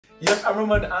Yes, I'm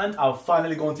Roman and I've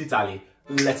finally gone to Italy.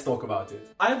 Let's talk about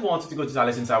it. I've wanted to go to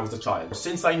Italy since I was a child.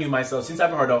 Since I knew myself, since I've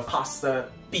heard of pasta,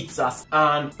 pizzas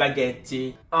and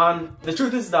spaghetti. And the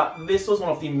truth is that this was one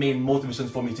of the main motivations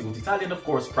for me to go to Italy and of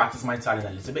course practice my Italian a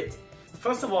little bit.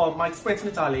 First of all, my experience in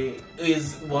Italy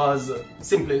was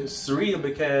simply surreal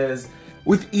because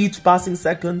with each passing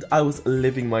second, I was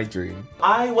living my dream.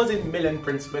 I was in Milan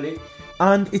principally,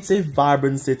 and it's a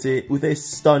vibrant city with a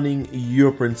stunning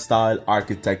European style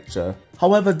architecture.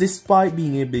 However, despite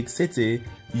being a big city,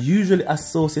 usually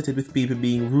associated with people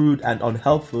being rude and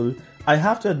unhelpful, I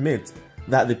have to admit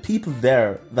that the people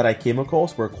there that I came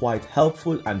across were quite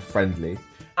helpful and friendly.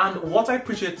 And what I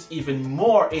appreciate even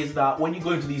more is that when you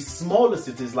go into these smaller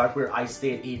cities like where I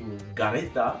stayed in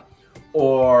Garetta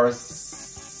or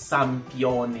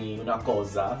Sampione, una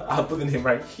cosa, I'll put the name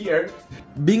right here.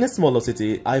 Being a smaller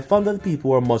city, I found that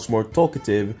people were much more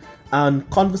talkative and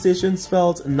conversations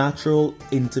felt natural,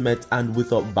 intimate and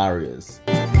without barriers.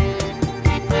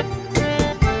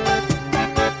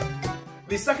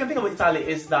 The second thing about Italy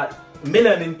is that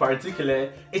Milan in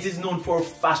particular, it is known for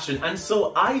fashion, and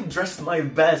so I dressed my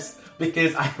best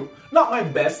because not my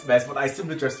best, but I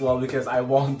simply dressed well because I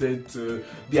wanted to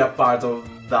be a part of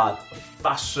that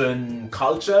fashion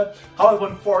culture. However,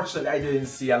 unfortunately, I didn't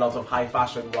see a lot of high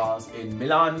fashion while I was in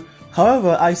Milan.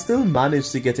 However, I still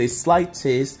managed to get a slight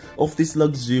taste of this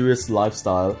luxurious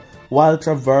lifestyle while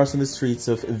traversing the streets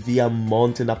of Via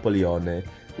Monte Napoleone,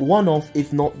 one of,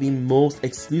 if not the most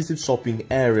exclusive shopping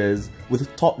areas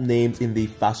with top names in the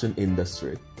fashion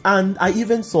industry. And I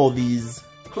even saw these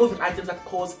clothing items that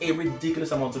cost a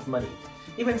ridiculous amount of money.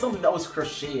 Even something that was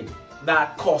crocheted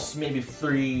that cost maybe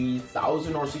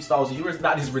 3,000 or 6,000 euros,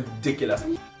 that is ridiculous.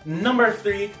 Number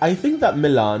 3, I think that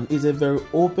Milan is a very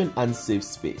open and safe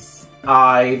space.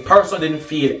 I personally didn't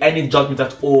feel any judgment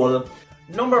at all.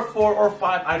 Number 4 or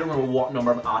 5, I don't remember what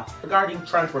number I'm at. Regarding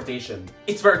transportation,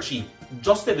 it's very cheap.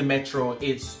 Just at the metro,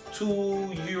 it's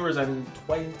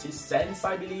 €2.20,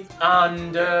 I believe.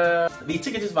 And the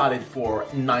ticket is valid for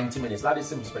 90 minutes. That is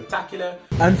simply spectacular.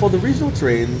 And for the regional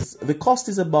trains, the cost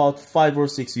is about 5 or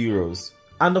 6 euros.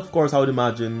 And of course, I would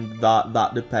imagine that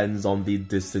that depends on the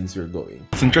distance you're going.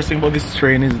 What's interesting about this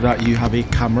train is that you have a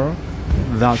camera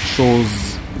that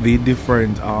shows the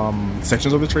different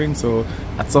sections of the train, so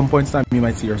at some point in time you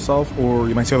might see yourself or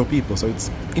you might see other people, so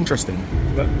it's interesting.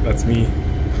 That's me.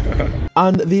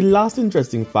 And the last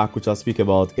interesting fact which I'll speak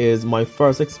about is my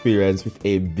first experience with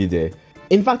a bidet.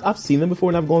 In fact, I've seen them before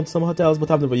and I've gone to some hotels,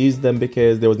 but I've never used them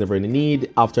because there was never any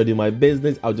need. After I do my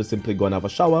business, I'll just simply go and have a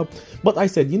shower. But I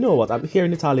said, you know what, I'm here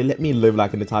in Italy, let me live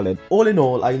like an Italian. All in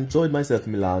all, I enjoyed myself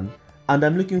in Milan, and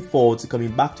I'm looking forward to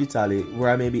coming back to Italy where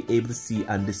I may be able to see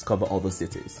and discover other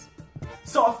cities.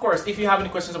 So of course, if you have any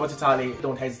questions about Italy,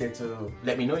 don't hesitate to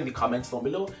let me know in the comments down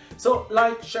below. So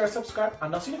like, share, subscribe,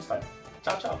 and I'll see you next time.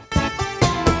 Ciao, ciao.